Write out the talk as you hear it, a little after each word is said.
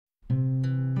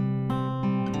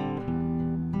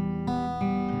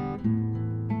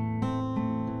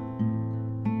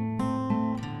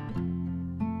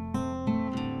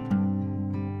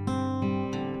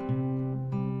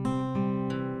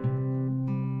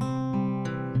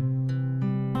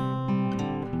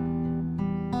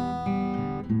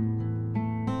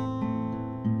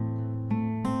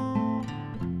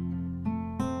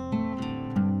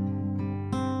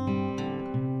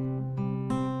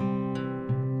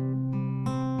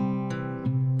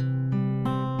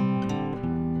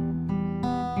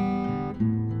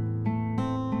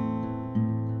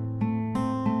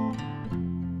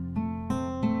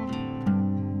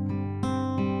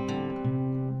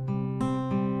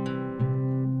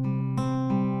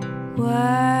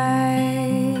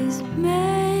Wise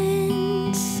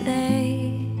men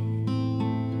say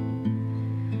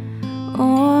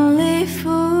only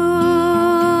fools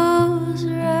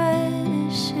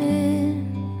rush in,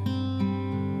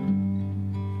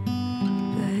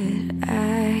 but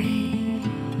I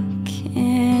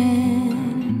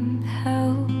can't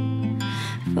help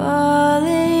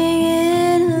falling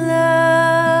in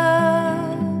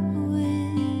love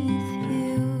with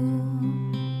you.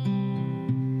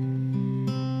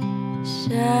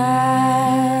 Shall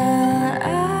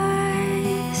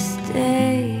I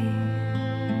stay?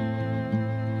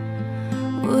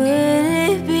 Would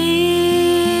it be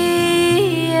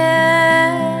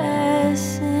a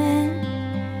sin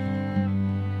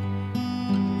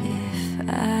if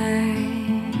I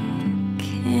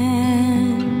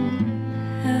can't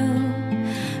help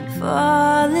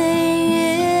falling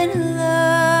in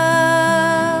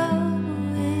love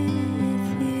with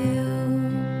you?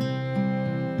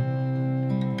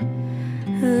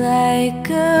 Like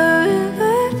a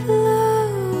river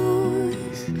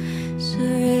flows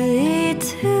surely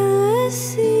to the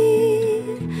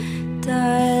sea,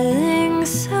 darling,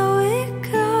 so it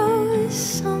goes.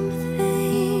 Some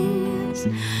things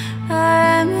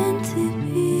are meant to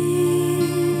be.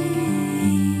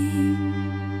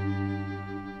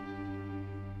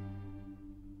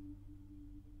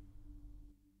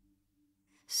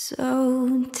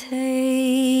 So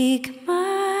take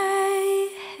my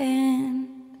hand,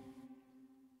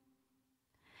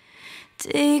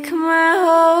 take my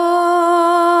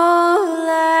whole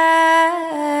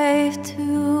life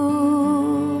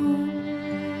too,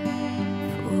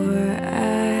 for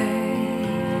I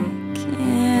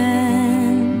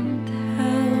can't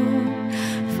help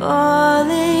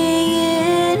falling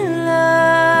in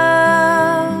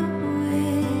love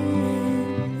with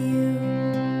you,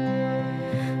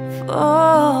 for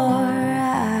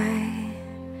I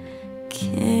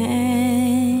can't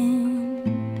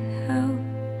help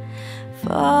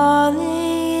falling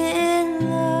in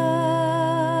love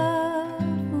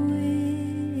with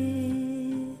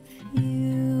you.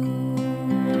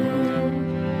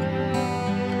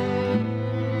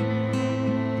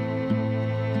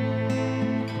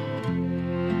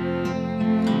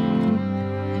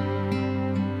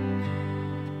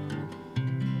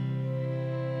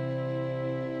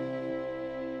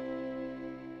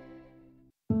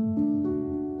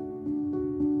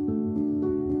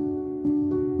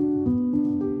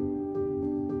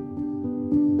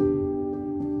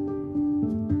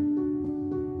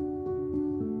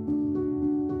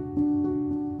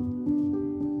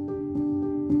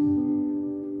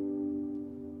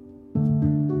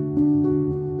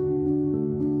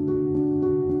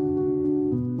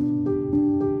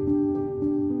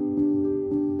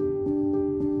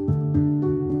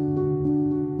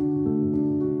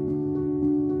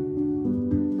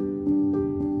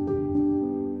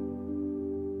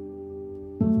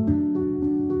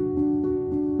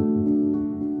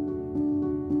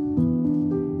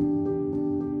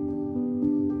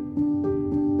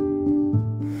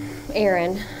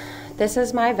 Aaron, this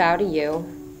is my vow to you,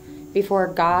 before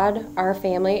God, our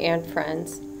family, and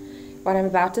friends. What I'm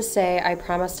about to say, I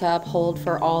promise to uphold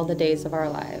for all the days of our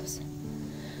lives.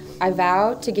 I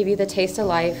vow to give you the taste of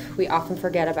life we often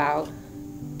forget about,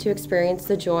 to experience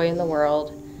the joy in the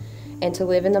world, and to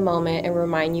live in the moment and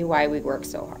remind you why we work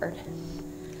so hard.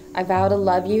 I vow to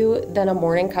love you than a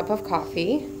morning cup of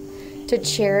coffee, to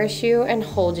cherish you and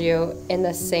hold you in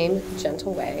the same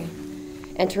gentle way,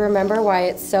 and to remember why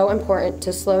it's so important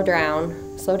to slow down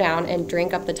and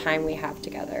drink up the time we have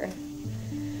together.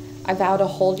 I vow to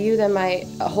hold you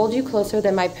closer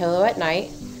than my pillow at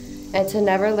night, and to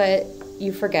never let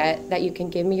you forget that you can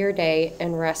give me your day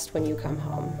and rest when you come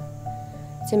home.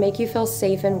 To make you feel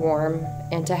safe and warm,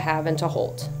 and to have and to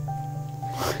hold.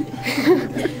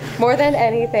 More than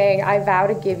anything, I vow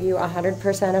to give you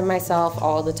 100% of myself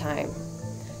all the time.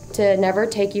 To never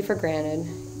take you for granted,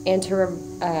 and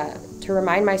to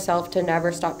remind myself to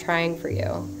never stop trying for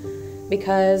you.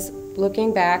 Because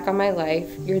looking back on my life,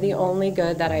 you're the only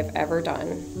good that I've ever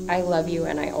done. I love you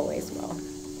and I always will.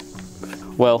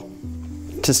 Well,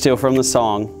 to steal from the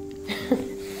song,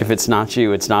 if it's not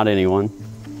you, it's not anyone.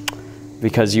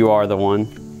 Because you are the one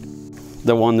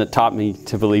that taught me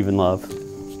to believe in love.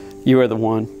 You are the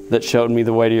one that showed me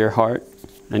the way to your heart,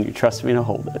 and you trust me to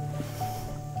hold it.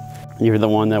 You're the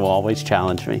one that will always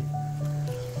challenge me.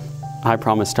 I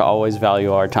promise to always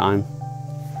value our time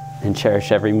and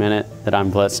cherish every minute that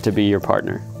I'm blessed to be your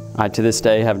partner. I to this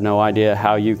day have no idea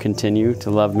how you continue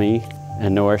to love me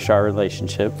and nourish our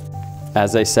relationship.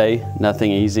 As they say,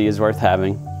 nothing easy is worth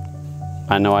having.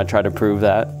 I know I try to prove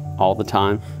that all the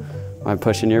time, by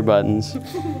pushing your buttons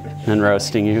and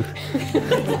roasting you.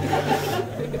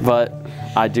 But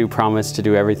I do promise to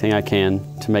do everything I can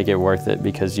to make it worth it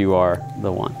because you are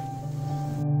the one.